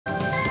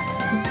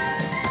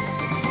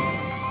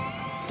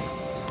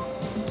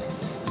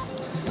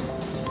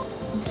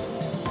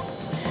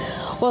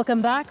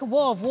Welcome back.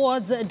 War of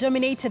words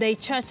dominated a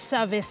church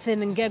service in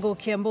Ngego,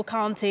 Kiambu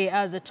County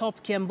as the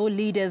top Kiambu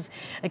leaders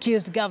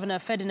accused Governor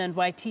Ferdinand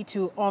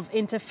Waititu of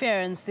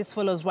interference. This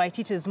follows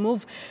Waititu's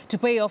move to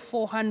pay off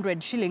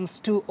 400 shillings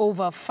to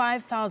over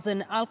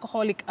 5,000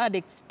 alcoholic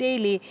addicts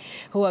daily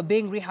who are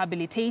being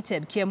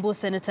rehabilitated. Kiambu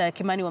Senator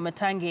Kimani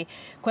Wamatangi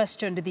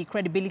questioned the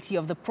credibility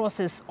of the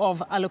process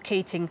of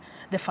allocating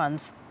the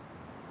funds.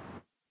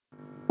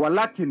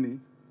 Walakini,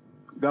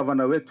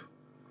 Governor wetu,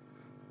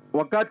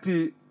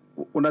 wakati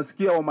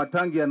unasikia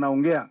Wamatangi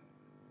anaongea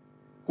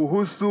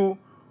kuhusu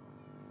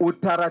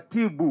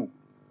utaratibu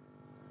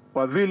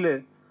wa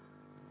vile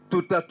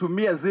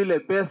tutatumia zile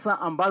pesa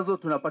ambazo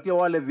tunapatia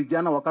wale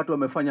vijana wakati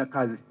wamefanya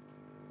kazi.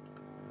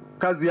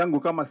 Kazi yangu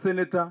kama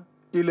senator,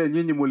 ile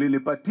nyinyi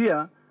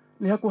mulinipatia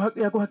ni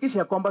ya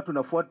kuhakikisha kwamba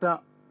tunafuata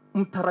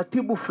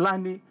mtaratibu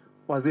fulani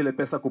wa zile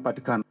pesa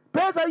kupatikana.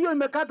 Pesa hiyo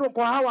imekatwa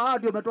kwa hawa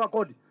ndio wametoa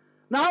kodi.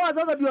 Na hawa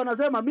sasa ndio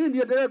wanasema mimi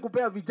niendelee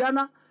kupea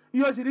vijana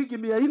hiyo shilingi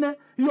 400,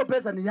 hiyo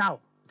pesa ni yao,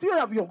 sio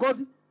ya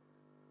viongozi.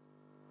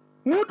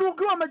 Mtu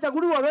ukiwa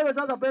umechaguliwa wewe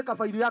sasa peka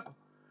faili yako.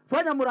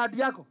 Fanya mradi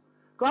yako.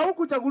 Kwa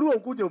hukuchaguliwa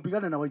ukuje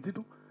upigane na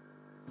Waititu.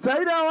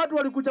 Sasa ile watu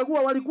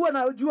walikuchagua walikuwa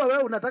na jua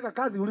wewe unataka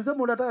kazi,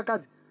 ulisema unataka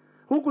kazi.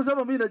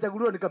 Hukusema mimi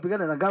nachaguliwa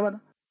nikapigana na gavana.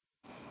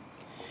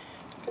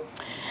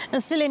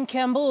 Still in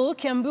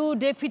Kiambu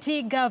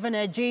Deputy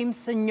Governor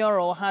James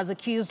Nyoro has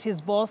accused his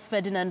boss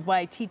Ferdinand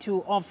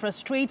Waititu of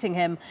frustrating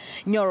him.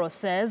 Nyoro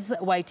says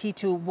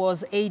Waititu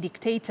was a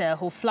dictator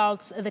who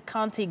flouts the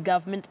County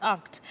Government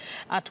Act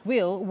at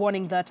will,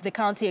 warning that the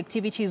county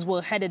activities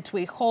were headed to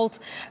a halt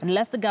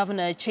unless the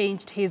governor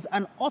changed his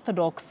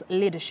unorthodox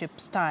leadership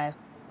style.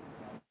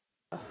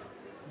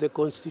 The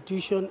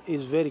Constitution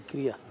is very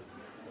clear.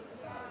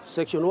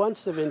 Section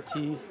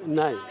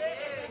 179,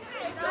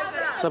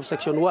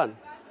 subsection 1,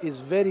 is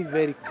very,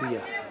 very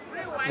clear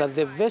that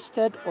the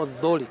vested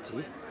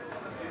authority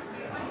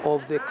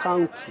of the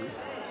county,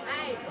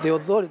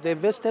 the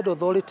vested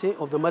authority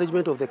of the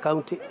management of the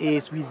county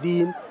is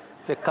within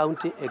the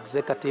county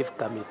executive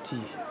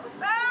committee.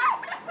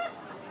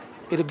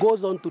 It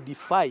goes on to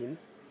define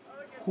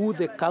who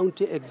the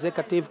county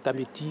executive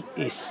committee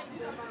is.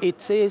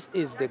 It says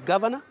is the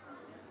governor,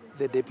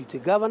 the deputy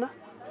governor,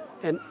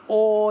 and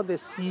all the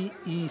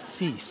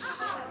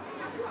CECs.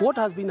 What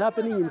has been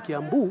happening in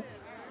Kiambu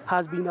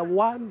has been a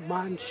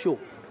one-man show.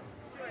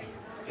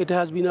 It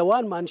has been a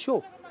one-man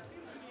show.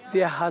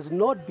 There has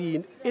not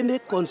been any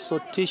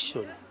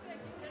consultation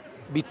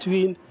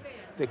between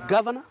the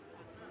governor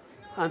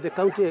and the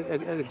county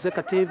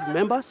executive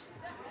members,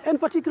 and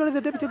particularly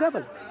the deputy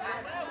governor.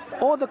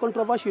 All the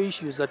controversial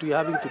issues that we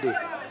are having today,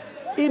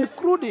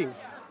 including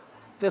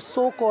the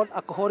so-called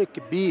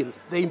alcoholic bill,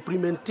 the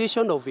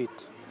implementation of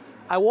it,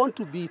 I want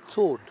to be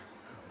told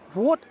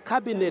what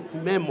cabinet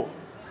memo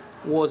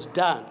was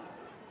done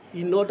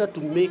in order to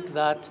make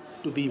that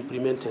to be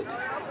implemented.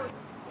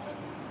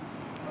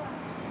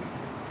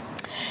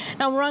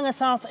 Now, Murang'a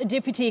South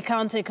Deputy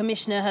County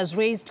Commissioner has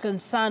raised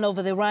concern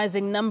over the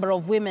rising number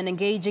of women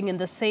engaging in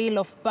the sale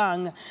of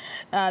bhang.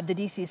 The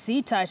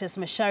DCC, Titus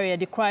Macharia,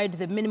 decried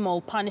the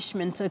minimal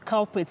punishment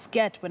culprits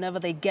get whenever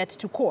they get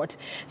to court.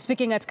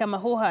 Speaking at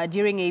Kamahoha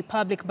during a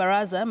public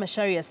baraza,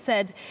 Macharia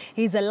said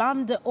he's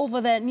alarmed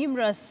over the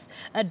numerous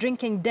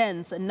drinking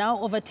dens now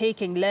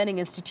overtaking learning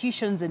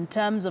institutions in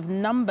terms of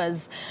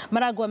numbers.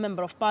 Maragua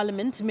Member of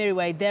Parliament Mary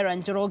Waithera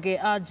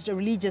Njoroge urged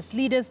religious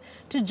leaders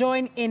to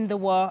join in the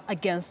war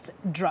against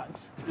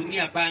drugs.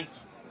 Kutumia bangi.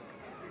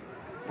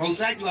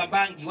 Wauzaji wa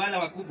bangi wala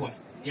wakubwa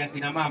ni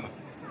akina mama.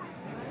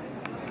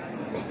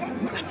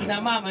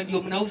 Akina mama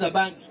ndio mnauza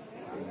bangi.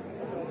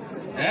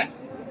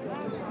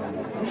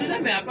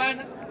 Usiseme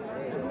hapana.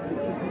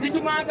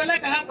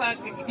 Situmapeleka hapa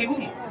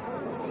Kigumo.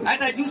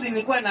 Hata juzi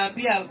nilikuwa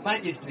naambia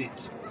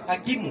magistrate,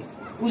 hakimu,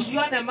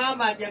 usione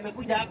mama ati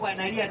amekuja hapo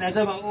analia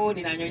anasema oh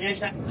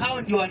ninanyonyesha.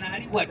 Hao ndio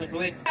wanaharibu watoto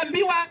wetu.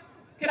 Ambiwa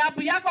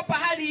klabu yako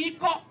pahali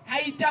iko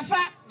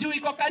haitafaa juu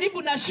iko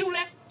karibu na shule,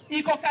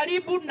 iko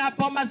karibu na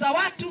boma za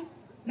watu,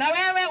 na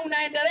wewe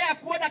unaendelea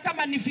kuona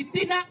kama ni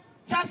fitina.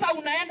 Sasa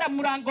unaenda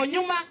mlango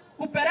nyuma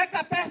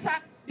kupeleka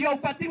pesa ndio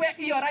upatiwe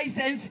hiyo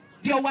license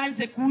ndio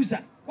uanze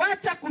kuuza.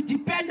 Wacha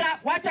kujipenda,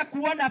 wacha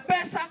kuona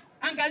pesa,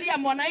 angalia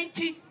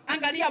mwananchi,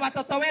 angalia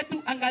watoto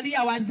wetu,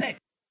 angalia wazee.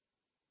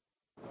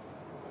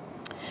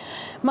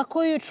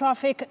 Makuyu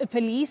Traffic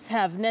Police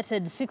have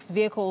netted 6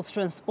 vehicles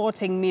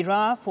transporting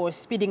miraa for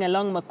speeding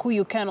along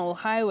Makuyu Canal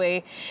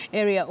Highway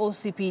area.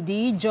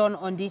 OCPD John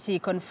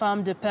Onditi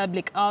confirmed a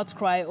public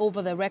outcry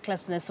over the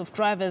recklessness of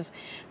drivers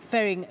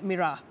ferrying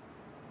miraa.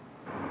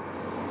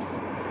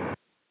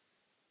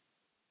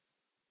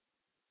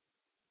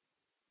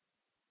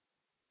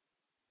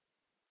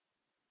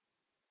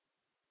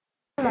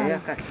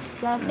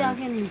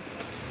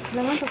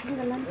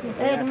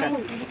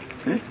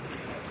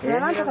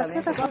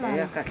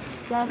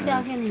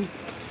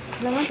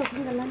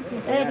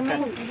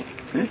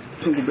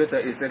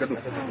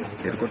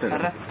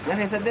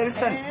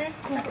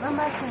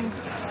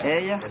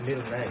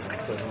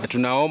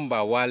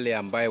 Tunaomba wale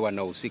ambaye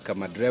wanahusika,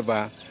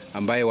 madereva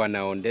ambaye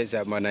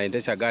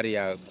wanaendesha gari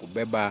ya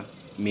kubeba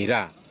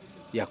miraa,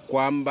 ya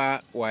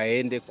kwamba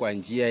waende kwa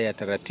njia ya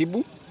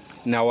taratibu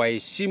na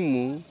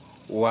waheshimu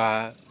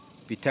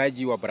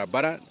wapitaji wa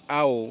barabara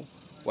au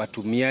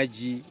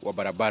watumiaji wa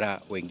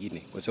barabara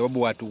wengine, kwa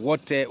sababu watu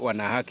wote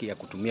wana haki ya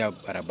kutumia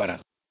barabara.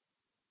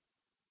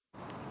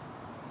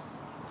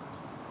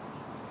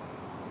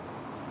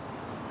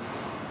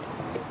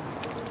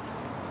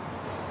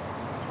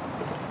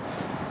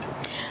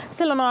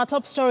 Still on our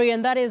top story,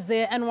 and that is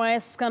the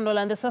NYS scandal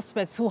and the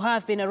suspects who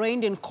have been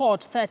arraigned in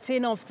court,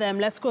 13 of them.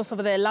 Let's go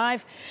over there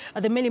live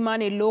at the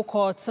Milimani Law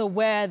Court,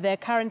 where they're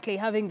currently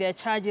having their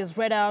charges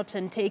read out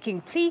and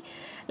taking plea.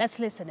 Let's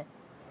listen in.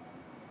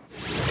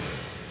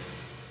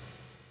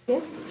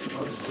 Okay.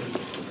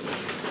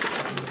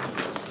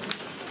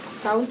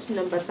 Count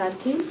number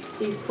 13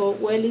 is for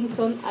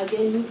Wellington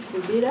Ageni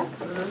Kubira.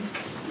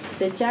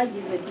 The charge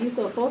is abuse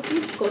of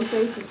office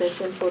contrary to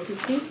section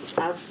 46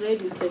 as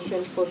read with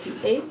section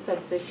 48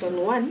 subsection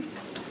 1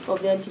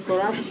 of the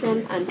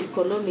Anti-Corruption and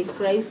Economic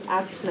Crimes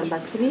Act number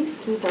 3,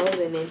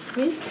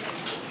 2003.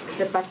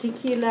 The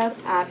particulars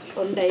are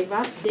on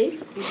diverse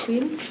dates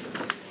between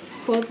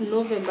 4th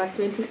November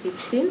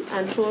 2016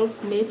 and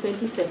 12th May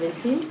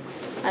 2017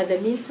 at the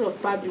Ministry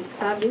of Public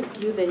Service,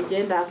 Youth and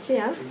Gender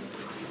Affairs,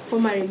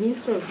 formerly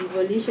Ministry of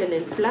Devolution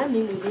and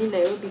Planning within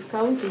Nairobi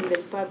County in the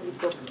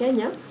Republic of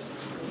Kenya,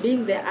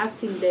 being the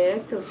Acting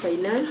Director of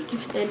Finance,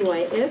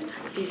 NYS,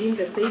 within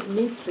the said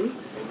ministry,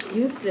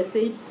 used the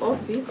said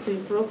office to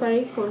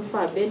improperly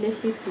confer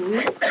benefit to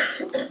which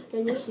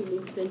Kenya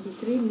shillings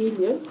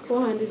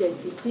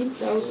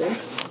 23,415,000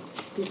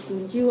 to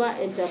Kunjiwa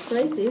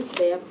Enterprises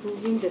by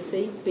approving the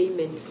said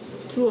payment.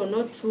 True or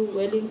not true,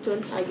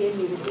 Wellington again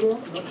in here.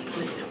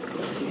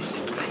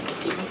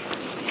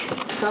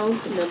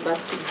 Count number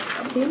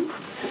 16.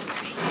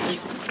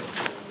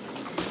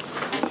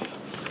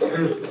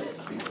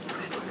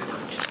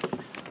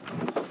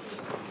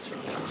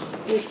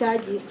 The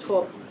charge is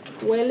for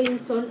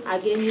Wellington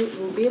Ageni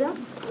Rubira.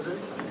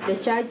 The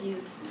charge is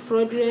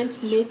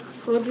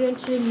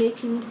fraudulently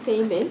making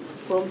payments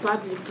from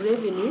public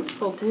revenues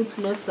for goods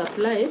not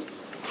supplied,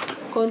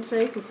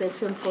 contrary to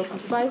section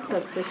 45,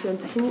 subsection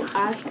 2,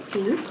 Act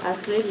 2,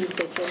 as read in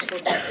section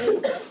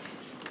 48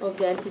 of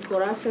the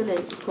Anti-Corruption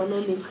and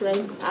Economic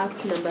Crimes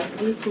Act number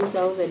 3,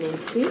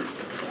 2003.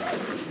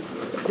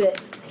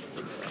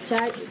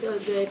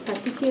 The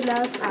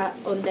particulars are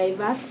on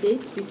diverse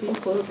dates between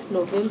 4th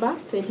November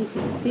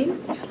 2016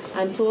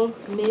 and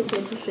 12th May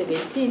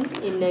 2017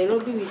 in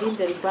Nairobi within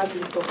the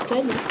Republic of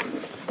Kenya,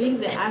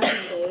 being the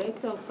Acting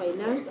Director of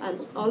Finance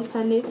and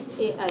alternate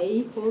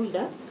AIE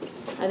holder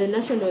at the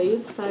National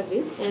Youth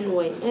Service,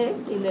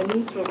 NYS, in the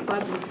Ministry of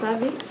Public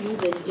Service,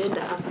 Youth and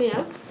Gender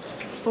Affairs,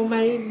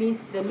 formerly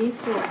the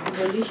Ministry of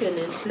Devolution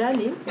and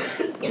Planning,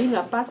 being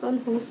a person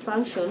whose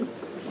function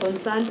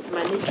concerned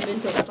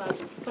management of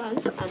public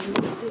funds and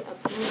ministry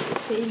approved the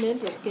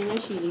payment of Kenya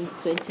shillings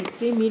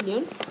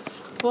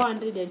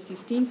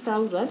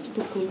 23,415,000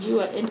 to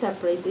Kunjiwa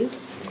Enterprises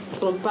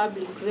from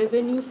public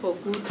revenue for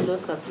goods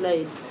not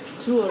supplied.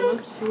 True or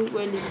not true,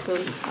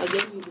 Wellington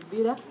Ageni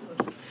Rubira?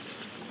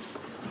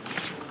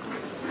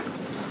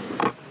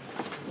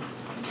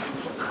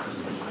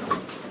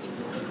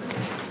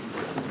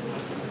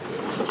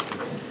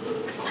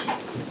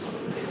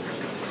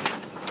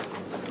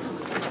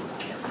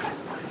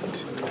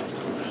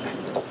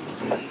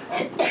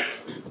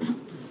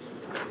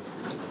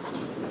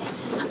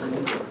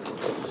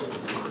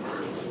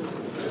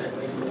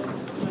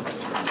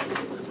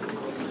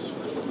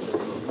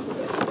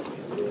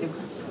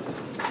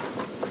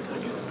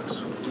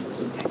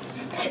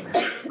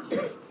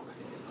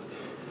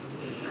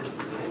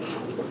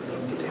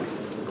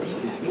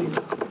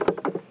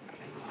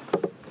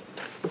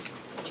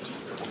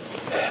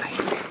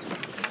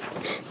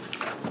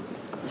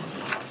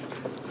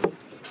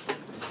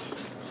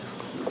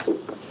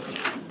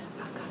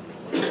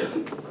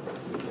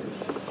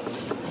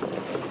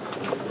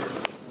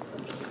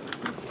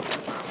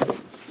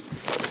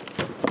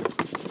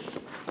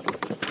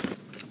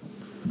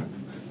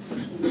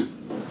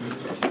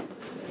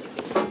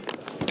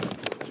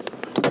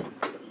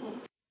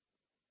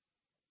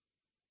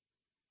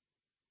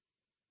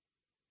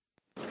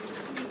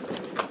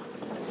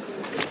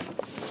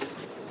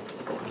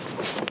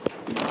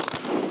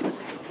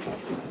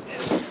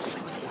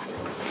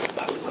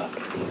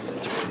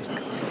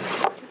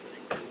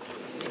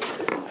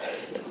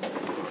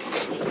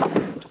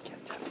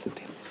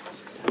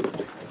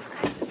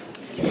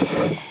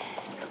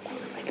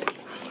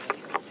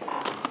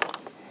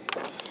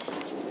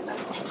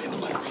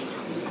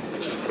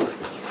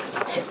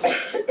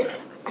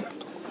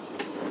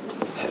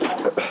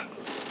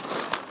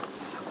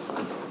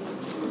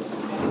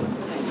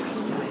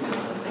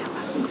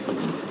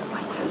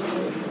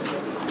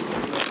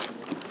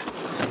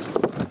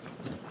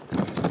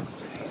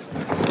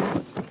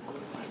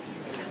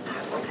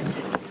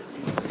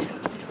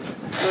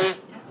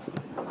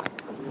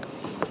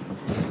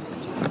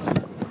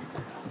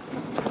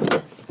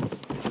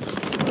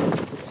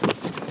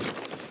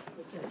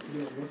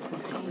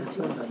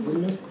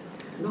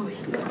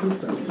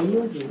 Accused are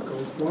females in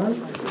count 1,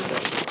 5,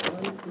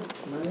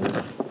 6,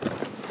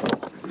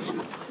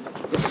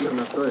 9.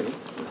 I'm sorry,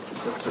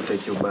 just to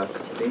take you back,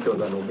 I think there was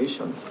an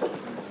omission.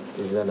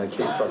 There's an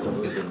accused person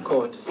who is in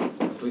court,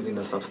 who is in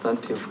a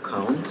substantive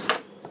count.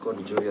 It's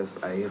called Julius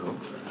Airo,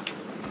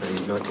 but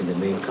he's not in the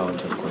main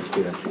count of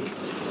conspiracy.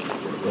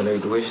 When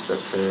I'd wish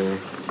that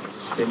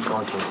same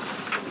count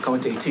of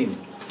count 18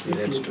 be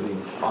led to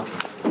him. Okay.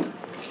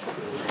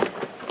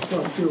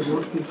 So after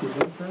working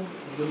together,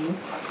 the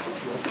next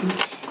accused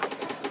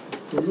is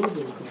follows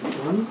in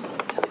count 1.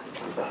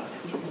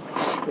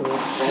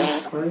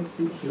 5,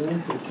 6,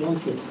 9, 21,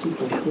 22,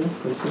 24,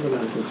 27,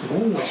 and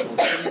 29.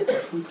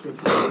 Accused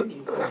 23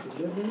 in count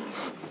 11.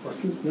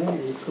 Accused 9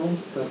 in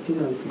counts 13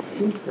 and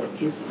 16 for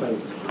accused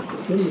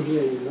 5. Let me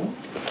hear you now.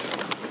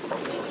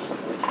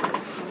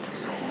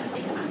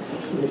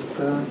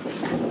 Mr.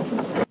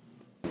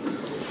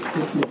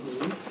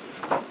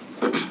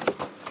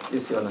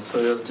 Yes, Your Honor. So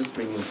I was just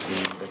bringing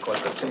to the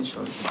court's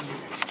attention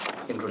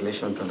in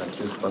relation to an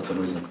accused person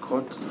who is in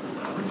court,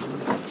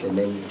 the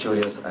name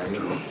Julius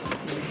Airo,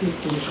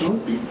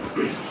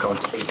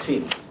 count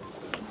 18.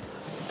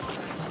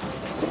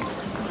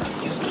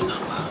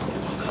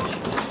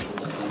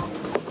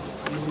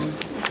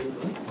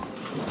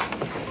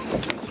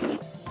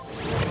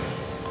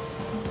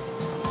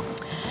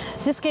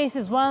 This case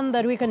is one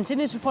that we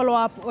continue to follow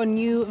up on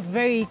you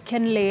very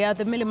keenly at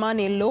the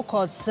Milimani Law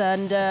Courts,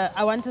 and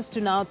I want us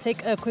to now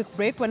take a quick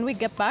break. When we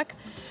get back,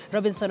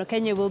 Robinson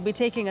Okenye will be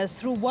taking us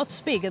through what's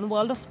big in the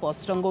world of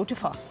sports. Don't go too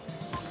far.